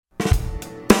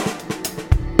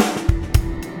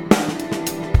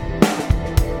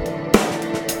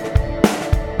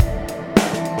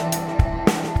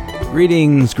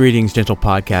Greetings, gentle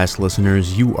podcast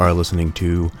listeners. You are listening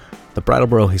to the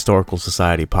Brattleboro Historical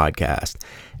Society podcast,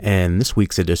 and this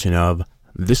week's edition of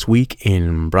This Week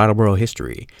in Brattleboro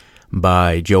History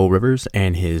by Joe Rivers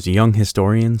and his young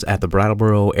historians at the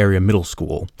Brattleboro Area Middle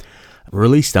School,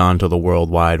 released onto the World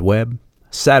Wide Web,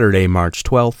 Saturday, March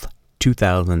 12th,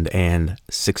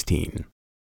 2016.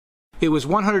 It was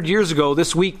 100 years ago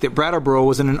this week that Brattleboro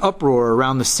was in an uproar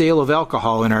around the sale of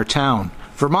alcohol in our town.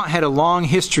 Vermont had a long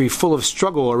history full of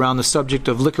struggle around the subject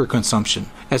of liquor consumption.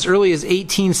 As early as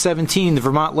 1817, the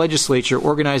Vermont legislature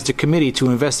organized a committee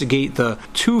to investigate the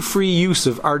too free use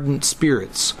of ardent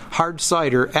spirits. Hard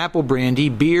cider, apple brandy,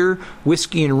 beer,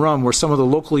 whiskey, and rum were some of the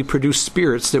locally produced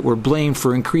spirits that were blamed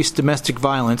for increased domestic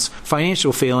violence,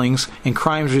 financial failings, and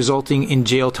crimes resulting in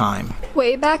jail time.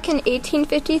 Way back in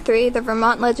 1853, the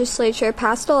Vermont legislature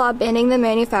passed a law banning the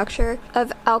manufacture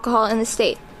of alcohol in the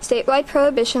state. Statewide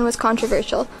prohibition was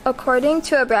controversial. According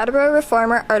to a Brattleboro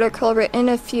Reformer article written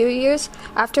a few years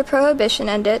after prohibition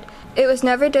ended, it was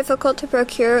never difficult to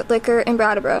procure liquor in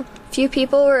Brattleboro. Few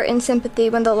people were in sympathy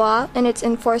when the law and its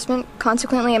enforcement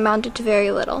consequently amounted to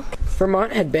very little.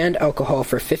 Vermont had banned alcohol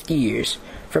for 50 years,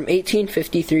 from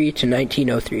 1853 to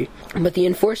 1903, but the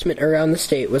enforcement around the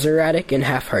state was erratic and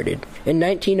half-hearted. In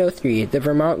 1903, the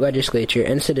Vermont legislature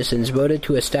and citizens voted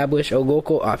to establish a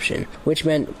local option, which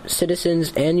meant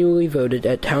citizens annually voted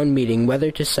at town meeting whether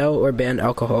to sell or ban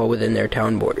alcohol within their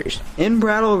town borders. In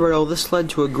Brattleboro, this led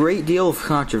to a great deal of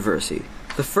controversy.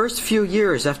 The first few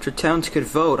years after towns could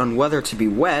vote on whether to be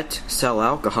wet, sell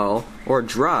alcohol, or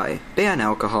dry, ban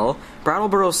alcohol,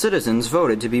 Brattleboro citizens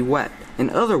voted to be wet. In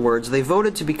other words, they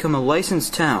voted to become a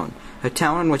licensed town, a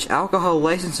town in which alcohol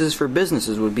licenses for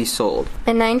businesses would be sold.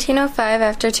 In 1905,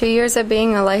 after 2 years of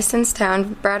being a licensed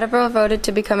town, Brattleboro voted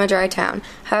to become a dry town.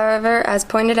 However, as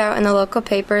pointed out in the local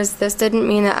papers, this didn't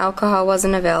mean that alcohol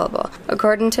wasn't available.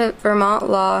 According to Vermont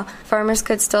law, farmers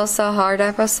could still sell hard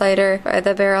apple cider by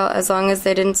the barrel as long as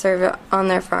they didn't serve it on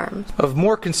their farms. Of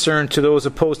more concern to those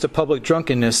opposed to public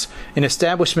drunkenness, an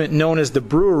establishment known as the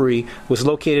Brewery was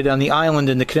located on the island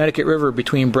in the Connecticut River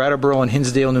between Brattleboro and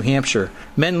Hinsdale, New Hampshire.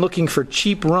 Men looking for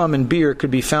cheap rum and beer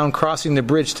could be found crossing the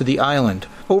bridge to the island.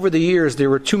 Over the years, there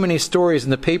were too many stories in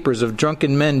the papers of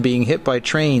drunken men being hit by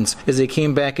trains as they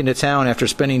came back into town after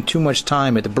spending too much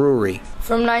time at the brewery.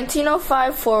 From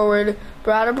 1905 forward,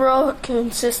 Brattleboro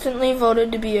consistently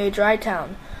voted to be a dry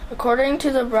town. According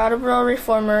to the Brattleboro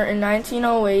Reformer in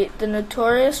 1908, the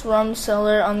notorious rum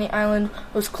cellar on the island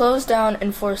was closed down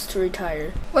and forced to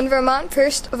retire. When Vermont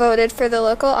first voted for the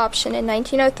local option in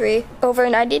 1903, over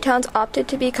 90 towns opted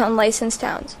to become licensed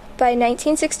towns. By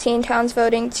 1916, towns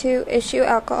voting to issue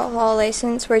alcohol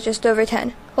license were just over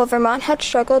 10. While Vermont had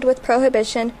struggled with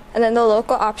prohibition and then the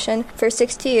local option for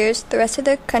 60 years, the rest of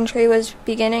the country was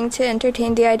beginning to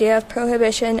entertain the idea of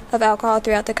prohibition of alcohol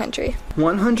throughout the country.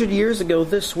 100 years ago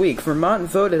this week, Vermont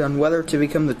voted on whether to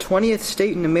become the 20th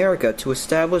state in America to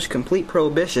establish complete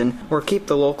prohibition or keep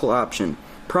the local option.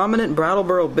 Prominent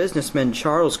Brattleboro businessman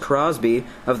Charles Crosby,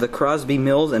 of the Crosby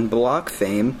Mills and Block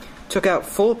fame, took out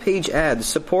full-page ads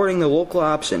supporting the local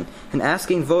option and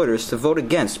asking voters to vote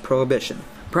against prohibition.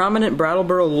 Prominent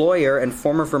Brattleboro lawyer and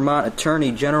former Vermont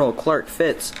Attorney General Clark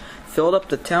Fitz filled up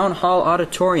the town hall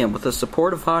auditorium with a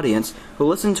supportive audience who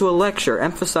listened to a lecture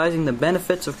emphasizing the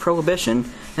benefits of prohibition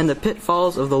and the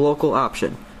pitfalls of the local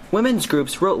option. Women's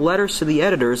groups wrote letters to the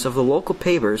editors of the local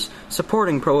papers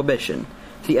supporting prohibition.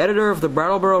 The editor of the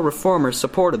Brattleboro Reformer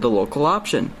supported the local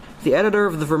option. The editor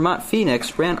of the Vermont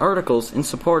Phoenix ran articles in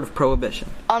support of prohibition.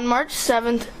 On March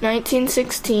 7,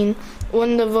 1916,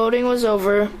 when the voting was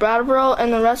over, Brattleboro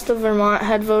and the rest of Vermont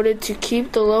had voted to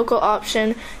keep the local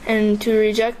option and to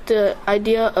reject the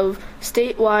idea of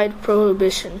statewide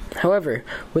prohibition. However,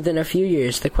 within a few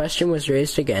years, the question was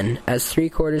raised again as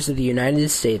 3/4 of the United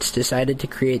States decided to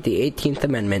create the 18th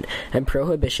Amendment, and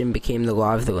prohibition became the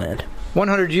law of the land.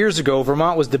 100 years ago,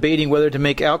 Vermont was debating whether to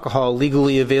make alcohol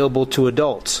legally available to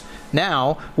adults.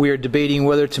 Now, we are debating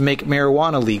whether to make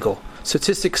marijuana legal.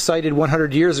 Statistics cited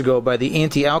 100 years ago by the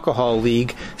Anti-Alcohol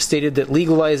League stated that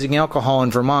legalizing alcohol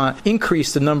in Vermont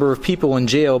increased the number of people in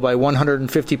jail by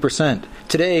 150%.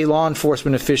 Today, law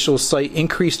enforcement officials cite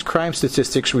increased crime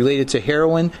statistics related to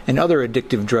heroin and other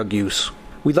addictive drug use.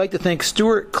 We'd like to thank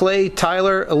Stuart, Clay,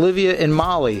 Tyler, Olivia, and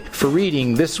Molly for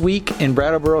reading This Week in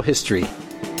Brattleboro History.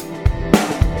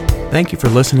 Thank you for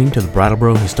listening to the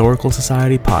Brattleboro Historical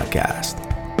Society podcast.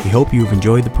 We hope you've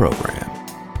enjoyed the program.